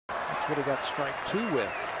what he got strike 2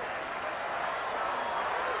 with.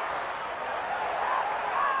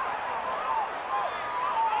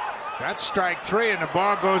 That's strike 3, and the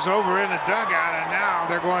ball goes over in the dugout, and now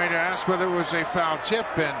they're going to ask whether it was a foul tip,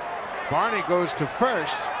 and Barney goes to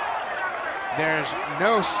first. There's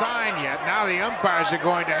no sign yet. Now the umpires are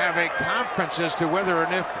going to have a conference as to whether or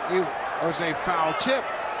if it was a foul tip.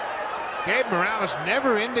 Gabe Morales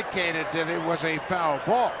never indicated that it was a foul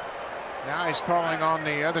ball. Now he's calling on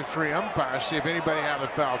the other 3 umpires, see if anybody had a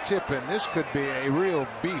foul tip, and this could be a real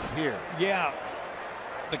beef here. Yeah,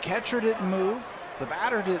 the catcher didn't move. The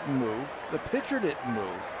batter didn't move. The pitcher didn't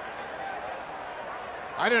move.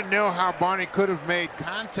 I didn't know how Barney could have made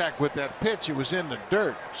contact with that pitch. It was in the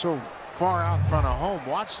dirt, so far out in front of home.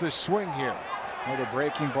 Watch this swing here. Another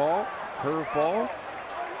breaking ball, curve ball.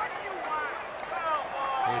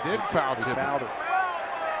 He did foul tip. Fouled it.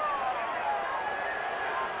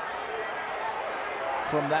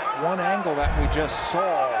 From that one angle that we just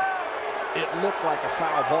saw, it looked like a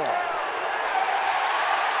foul ball.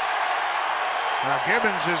 Now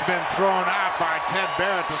Gibbons has been thrown out by Ted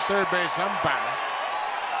Barrett, the third base umpire.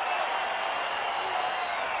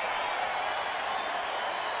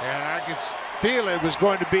 And I could feel it was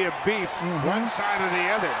going to be a beef, one side or the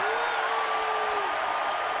other.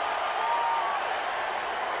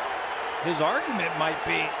 His argument might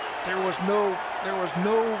be there was no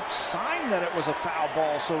sign that it was a foul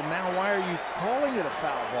ball, so now why are you calling it a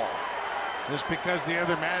foul ball? Just because the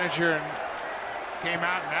other manager came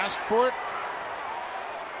out and asked for it?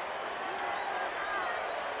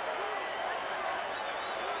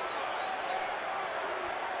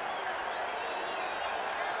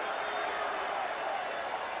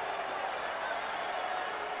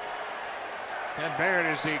 Ted Barrett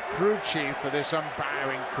is the crew chief for this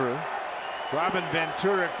umpiring crew. Robin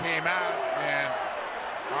Ventura came out and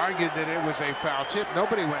argued that it was a foul tip.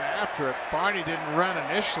 Nobody went after it. Barney didn't run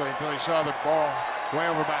initially until he saw the ball way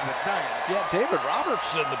over by the dugout. Yeah, David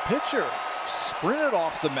Robertson, the pitcher, sprinted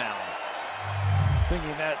off the mound,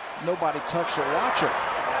 thinking that nobody touched or watched it.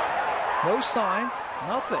 No sign,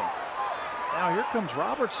 nothing. Now here comes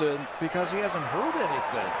Robertson because he hasn't heard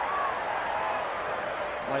anything.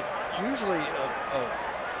 Like usually a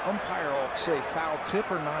umpire will say foul tip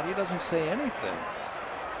or not. He doesn't say anything.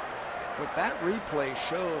 But that replay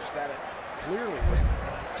shows that it clearly was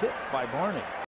tipped by Barney.